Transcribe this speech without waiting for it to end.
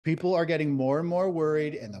People are getting more and more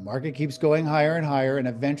worried, and the market keeps going higher and higher. And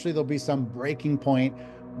eventually, there'll be some breaking point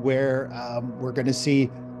where we're going to see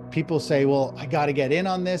people say, "Well, I got to get in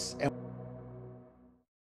on this." And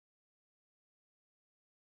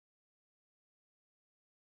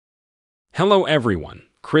Hello, everyone.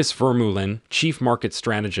 Chris Vermeulen, Chief Market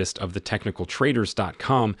Strategist of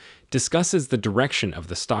thetechnicaltraders.com, discusses the direction of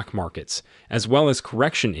the stock markets, as well as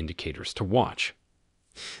correction indicators to watch.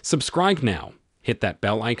 Subscribe now, hit that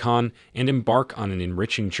bell icon, and embark on an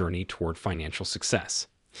enriching journey toward financial success.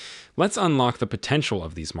 Let's unlock the potential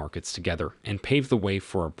of these markets together and pave the way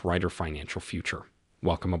for a brighter financial future.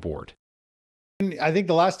 Welcome aboard. I think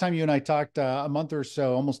the last time you and I talked a month or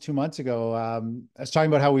so, almost 2 months ago, I was talking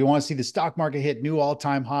about how we want to see the stock market hit new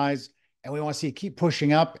all-time highs, and we want to see it keep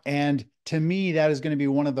pushing up. And to me, that is going to be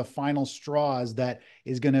one of the final straws that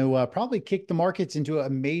is going to probably kick the markets into a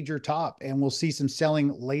major top, and we'll see some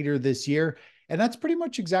selling later this year. And that's pretty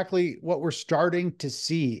much exactly what we're starting to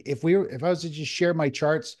see. If I was to just share my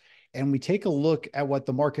charts and we take a look at what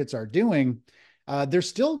the markets are doing, they're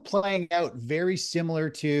still playing out very similar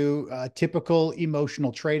to typical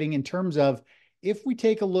emotional trading in terms of, if we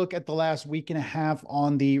take a look at the last week and a half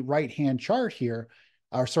on the right-hand chart here,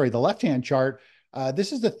 or sorry, the left-hand chart,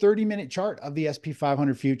 this is the 30-minute chart of the SP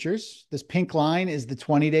 500 futures. This pink line is the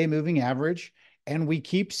 20-day moving average, and we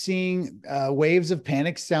keep seeing waves of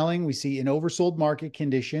panic selling. We see an oversold market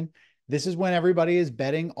condition. This is when everybody is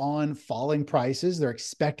betting on falling prices. They're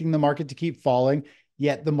expecting the market to keep falling,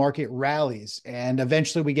 yet the market rallies. And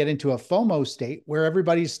eventually we get into a FOMO state where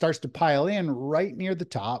everybody starts to pile in right near the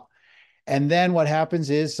top. And then what happens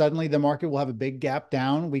is suddenly the market will have a big gap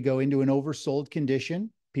down. We go into an oversold condition.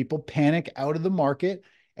 People panic out of the market.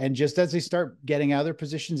 And just as they start getting out of their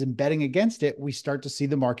positions and betting against it, we start to see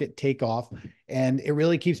the market take off. And it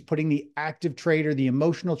really keeps putting the active trader, the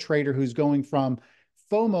emotional trader who's going from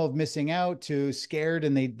FOMO of missing out to scared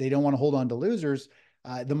and they don't want to hold on to losers.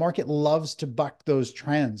 The market loves to buck those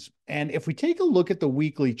trends. And if we take a look at the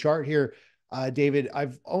weekly chart here, David,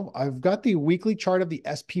 I've got the weekly chart of the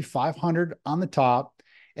SP 500 on the top.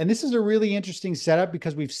 And this is a really interesting setup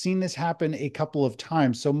because we've seen this happen a couple of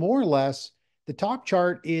times. So more or less, the top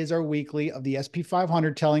chart is our weekly of the SP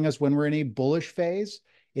 500 telling us when we're in a bullish phase.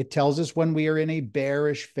 It tells us when we are in a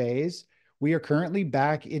bearish phase. We are currently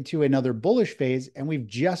back into another bullish phase, and we've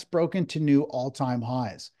just broken to new all-time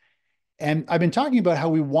highs. And I've been talking about how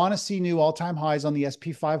we want to see new all-time highs on the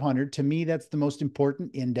SP 500. To me, that's the most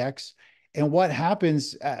important index. And what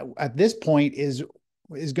happens at this point is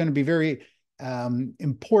going to be very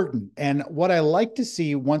important. And what I like to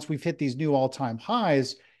see once we've hit these new all-time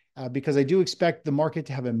highs, because I do expect the market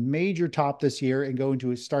to have a major top this year and go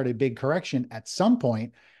into start a big correction at some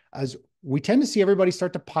point, as we tend to see everybody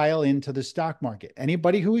start to pile into the stock market.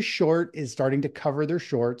 Anybody who is short is starting to cover their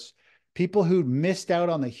shorts. People who missed out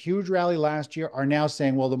on the huge rally last year are now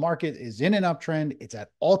saying, well, the market is in an uptrend. It's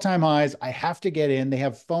at all-time highs. I have to get in. They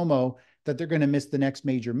have FOMO that they're going to miss the next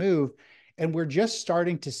major move. And we're just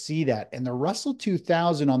starting to see that. And the Russell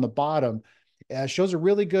 2000 on the bottom shows a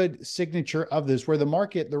really good signature of this, where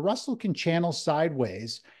the Russell can channel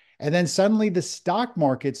sideways. And then suddenly the stock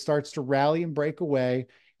market starts to rally and break away.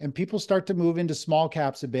 And people start to move into small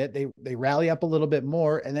caps a bit. They rally up a little bit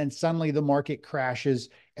more, and then suddenly the market crashes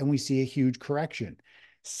and we see a huge correction.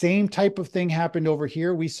 Same type of thing happened over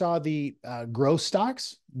here. We saw the growth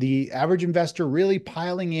stocks, the average investor really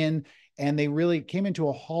piling in, and they really came into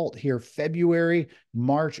a halt here February,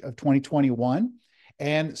 March of 2021.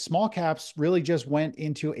 And small caps really just went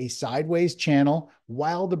into a sideways channel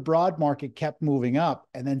while the broad market kept moving up.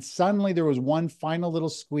 And then suddenly there was one final little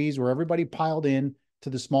squeeze where everybody piled in to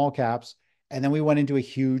the small caps, and then we went into a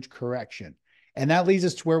huge correction. And that leads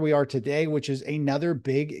us to where we are today, which is another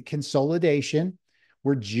big consolidation.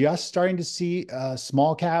 We're just starting to see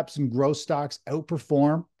small caps and growth stocks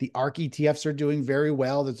outperform. The ARK ETFs are doing very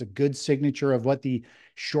well. That's a good signature of what the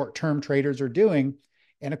short-term traders are doing.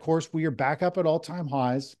 And of course, we are back up at all-time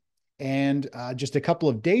highs. And just a couple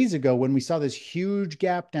of days ago, when we saw this huge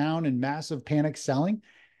gap down and massive panic selling,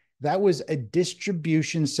 that was a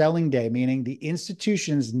distribution selling day, meaning the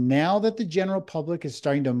institutions, now that the general public is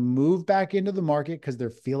starting to move back into the market because they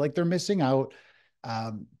feel like they're missing out,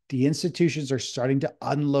 the institutions are starting to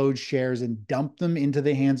unload shares and dump them into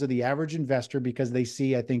the hands of the average investor because they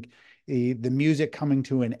see, I think, the music coming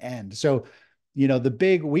to an end. So, the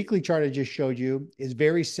big weekly chart I just showed you is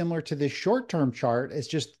very similar to this short-term chart. It's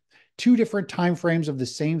just two different time frames of the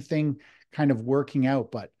same thing kind of working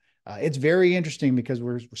out. But it's very interesting because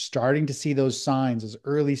we're starting to see those signs, those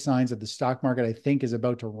early signs that the stock market, I think, is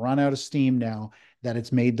about to run out of steam now that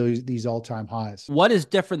it's made these all-time highs. What is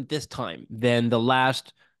different this time than the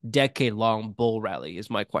last decade-long bull rally is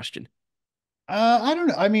my question. I don't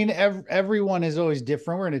know. I mean, everyone is always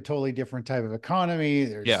different. We're in a totally different type of economy.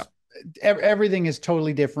 Yeah. Everything is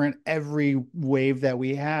totally different. Every wave that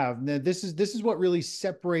we have. Now, this is what really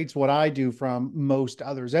separates what I do from most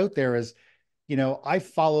others out there is, I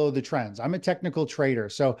follow the trends. I'm a technical trader.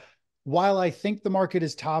 So while I think the market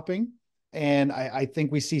is topping and I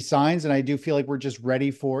think we see signs, and I do feel like we're just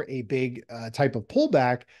ready for a big type of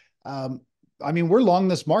pullback, um, I mean, we're long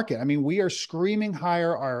this market. I mean, we are screaming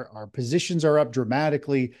higher. Our positions are up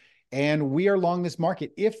dramatically, and we are long this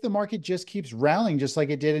market. If the market just keeps rallying, just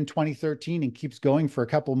like it did in 2013 and keeps going for a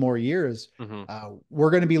couple more years, Hmm.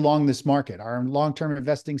 we're going to be long this market. Our long-term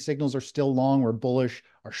investing signals are still long. We're bullish.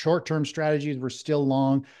 Our short-term strategies, we're still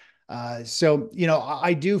long. So,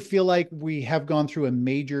 I do feel like we have gone through a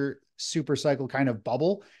major super cycle kind of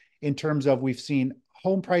bubble in terms of we've seen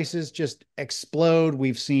home prices just explode.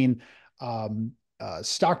 We've seen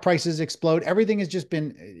stock prices explode. Everything has just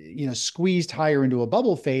been, squeezed higher into a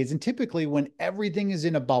bubble phase. And typically, when everything is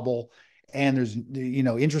in a bubble and there's,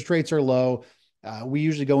 interest rates are low, we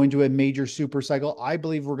usually go into a major super cycle. I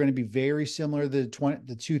believe we're going to be very similar to the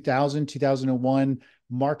 2001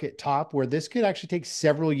 market top, where this could actually take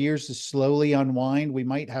several years to slowly unwind. We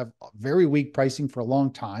might have very weak pricing for a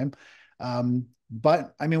long time.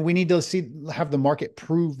 But I mean, we need to have the market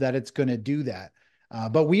prove that it's going to do that.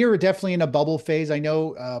 But we are definitely in a bubble phase. I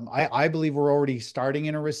know, I believe we're already starting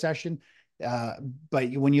in a recession. Uh,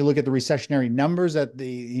 but when you look at the recessionary numbers that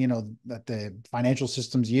the financial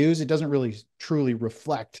systems use, it doesn't really truly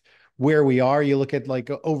reflect where we are. You look at like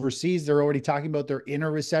overseas, they're already talking about they're in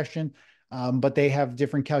a recession, but they have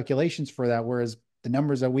different calculations for that. Whereas the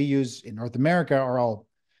numbers that we use in North America are all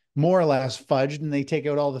more or less fudged, and they take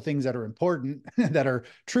out all the things that are important that are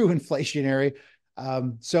true inflationary.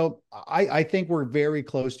 So I think we're very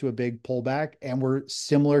close to a big pullback, and we're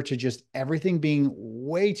similar to just everything being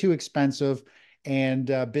way too expensive, and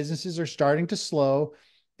businesses are starting to slow,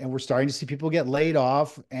 and we're starting to see people get laid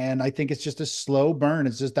off. And I think it's just a slow burn.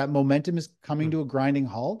 It's just that momentum is coming to a grinding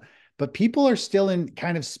halt, but people are still in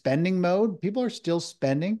kind of spending mode. People are still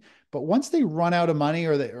spending, but once they run out of money,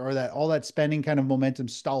 or that all that spending kind of momentum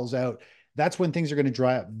stalls out, that's when things are going to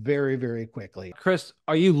dry up very, very quickly. Chris,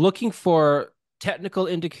 are you looking for technical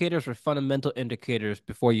indicators or fundamental indicators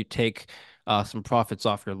before you take some profits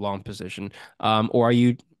off your long position? Or are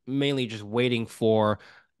you mainly just waiting for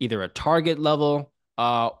either a target level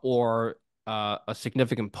or a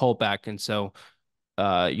significant pullback? And so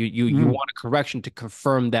you Mhm. want a correction to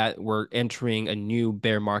confirm that we're entering a new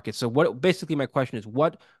bear market. So what basically my question is,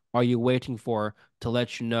 what are you waiting for to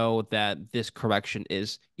let you know that this correction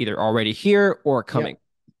is either already here or Yeah. coming?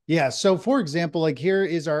 Yeah. So, for example, like here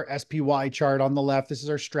is our SPY chart on the left. This is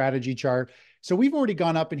our strategy chart. So, we've already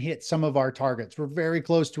gone up and hit some of our targets. We're very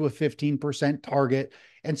close to a 15% target.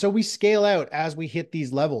 And so we scale out as we hit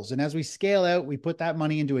these levels. And as we scale out, we put that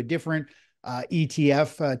money into a different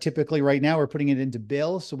ETF. Typically, right now, we're putting it into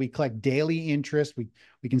bill. So we collect daily interest.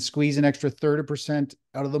 We can squeeze an extra 30%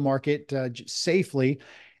 out of the market safely.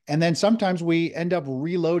 And then sometimes we end up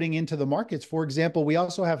reloading into the markets. For example, we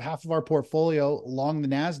also have half of our portfolio along the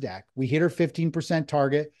NASDAQ. We hit our 15%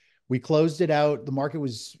 target. We closed it out. The market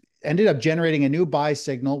was ended up generating a new buy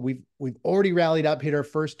signal. We've already rallied up, hit our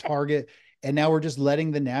first target, and now we're just letting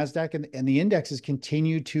the NASDAQ and the indexes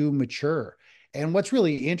continue to mature. And what's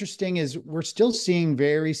really interesting is we're still seeing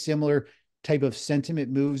very similar type of sentiment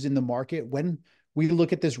moves in the market. When we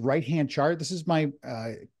look at this right-hand chart, this is my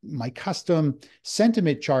custom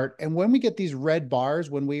sentiment chart. And when we get these red bars,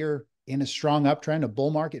 when we are in a strong uptrend, a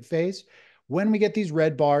bull market phase, when we get these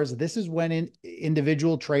red bars, this is when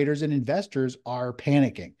individual traders and investors are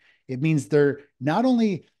panicking. It means they're not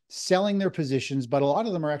only selling their positions, but a lot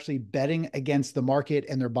of them are actually betting against the market,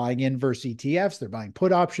 and they're buying inverse ETFs, they're buying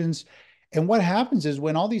put options. And what happens is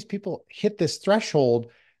when all these people hit this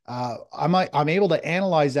threshold, I'm able to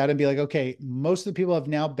analyze that and be like, okay, most of the people have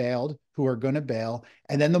now bailed who are going to bail,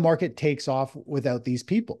 and then the market takes off without these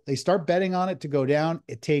people. They start betting on it to go down.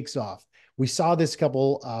 It takes off. We saw this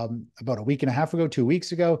couple about a week and a half ago, 2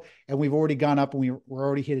 weeks ago, and we've already gone up, and we're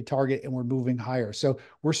already hit a target, and we're moving higher. So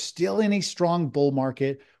we're still in a strong bull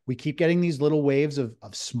market. We keep getting these little waves of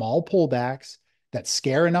small pullbacks that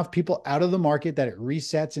scare enough people out of the market that it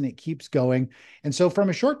resets and it keeps going. And so, from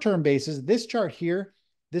a short term basis, this chart here,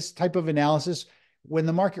 this type of analysis, when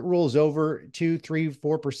the market rolls over 2, 3,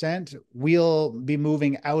 4%, we'll be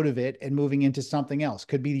moving out of it and moving into something else.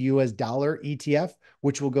 Could be the US dollar ETF,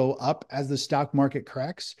 which will go up as the stock market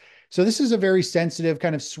corrects. So, this is a very sensitive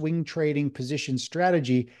kind of swing trading position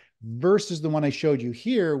strategy versus the one I showed you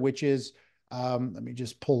here, which is let me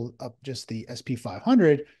just pull up just the SP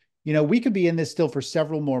 500. We could be in this still for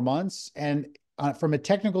several more months. And from a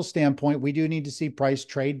technical standpoint, we do need to see price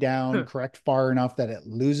trade down, correct far enough that it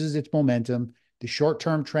loses its momentum. The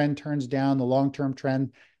short-term trend turns down, the long-term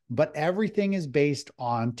trend, but everything is based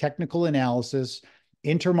on technical analysis,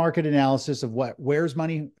 intermarket analysis of where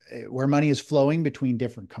money is flowing between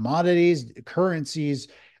different commodities, currencies,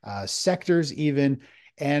 sectors, even.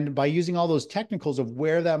 And by using all those technicals of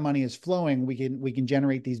where that money is flowing, we can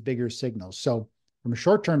generate these bigger signals. So from a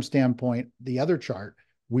short-term standpoint, the other chart,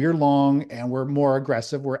 we're long and we're more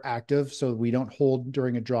aggressive, we're active, so we don't hold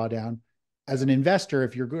during a drawdown. As an investor,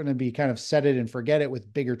 if you're going to be kind of set it and forget it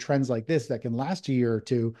with bigger trends like this that can last a year or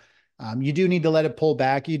two, you do need to let it pull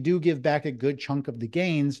back. You do give back a good chunk of the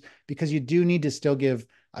gains because you do need to still give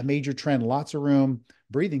a major trend lots of room,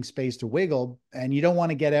 breathing space to wiggle, and you don't want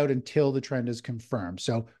to get out until the trend is confirmed.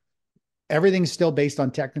 So everything's still based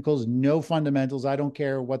on technicals, no fundamentals. I don't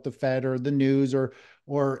care what the Fed or the news or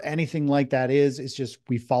anything like that is. It's just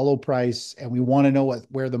we follow price and we want to know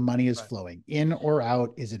where the money is flowing, in or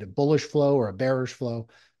out. Is it a bullish flow or a bearish flow?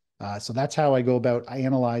 So that's how I go about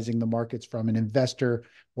analyzing the markets from an investor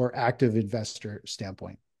or active investor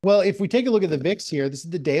standpoint. Well, if we take a look at the VIX here, this is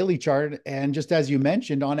the daily chart. And just as you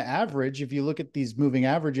mentioned, on average, if you look at these moving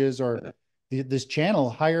averages or this channel,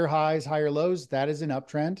 higher highs, higher lows, that is an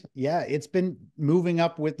uptrend. Yeah, it's been moving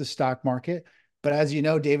up with the stock market. But as you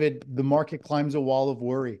know, David, the market climbs a wall of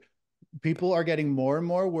worry. People are getting more and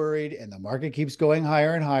more worried, and the market keeps going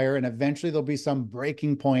higher and higher. And eventually there'll be some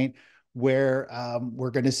breaking point where we're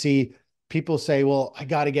going to see people say, well, I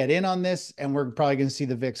got to get in on this. And we're probably going to see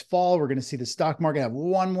the VIX fall. We're going to see the stock market have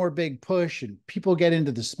one more big push and people get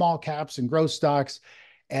into the small caps and growth stocks.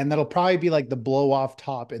 And that'll probably be like the blow off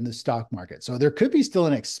top in the stock market. So there could be still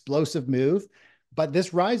an explosive move, but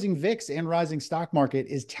this rising VIX and rising stock market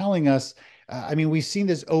is telling us, we've seen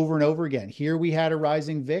this over and over again. Here we had a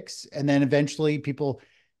rising VIX, and then eventually people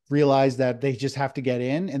realize that they just have to get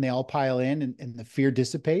in and they all pile in and the fear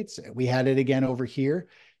dissipates. We had it again over here.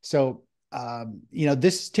 So,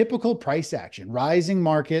 this typical price action, rising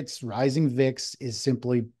markets, rising VIX is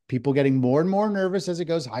simply people getting more and more nervous as it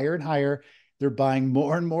goes higher and higher. They're buying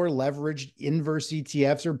more and more leveraged inverse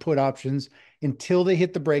ETFs or put options until they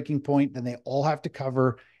hit the breaking point. Then they all have to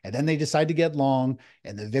cover, and then they decide to get long,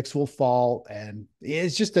 and the VIX will fall. And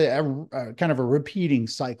it's just a kind of a repeating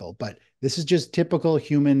cycle. But this is just typical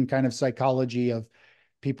human kind of psychology of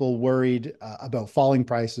people worried about falling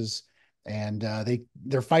prices, and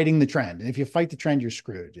they're fighting the trend. And if you fight the trend, you're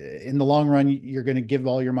screwed. In the long run, you're going to give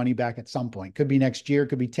all your money back at some point. Could be next year,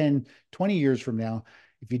 could be 10, 20 years from now.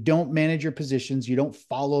 If you don't manage your positions, you don't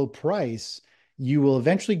follow price, you will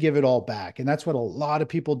eventually give it all back. And that's what a lot of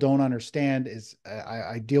people don't understand is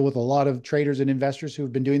I deal with a lot of traders and investors who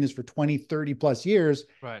have been doing this for 20, 30 plus years.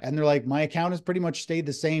 Right. And they're like, my account has pretty much stayed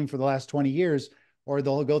the same for the last 20 years, or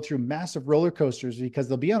they'll go through massive roller coasters because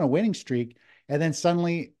they'll be on a winning streak. And then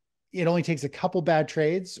suddenly it only takes a couple bad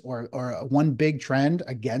trades or one big trend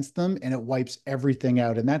against them, and it wipes everything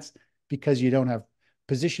out. And that's because you don't have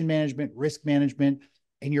position management, risk management,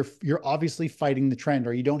 and you're obviously fighting the trend,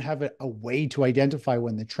 or you don't have a way to identify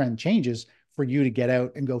when the trend changes for you to get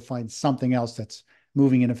out and go find something else that's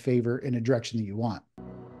moving in a direction that you want.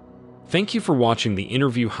 Thank you for watching the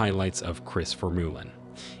interview highlights of Chris Vermeulen.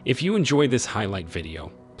 If you enjoyed this highlight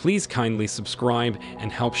video, please kindly subscribe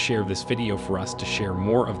and help share this video for us to share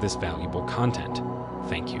more of this valuable content.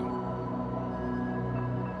 Thank you.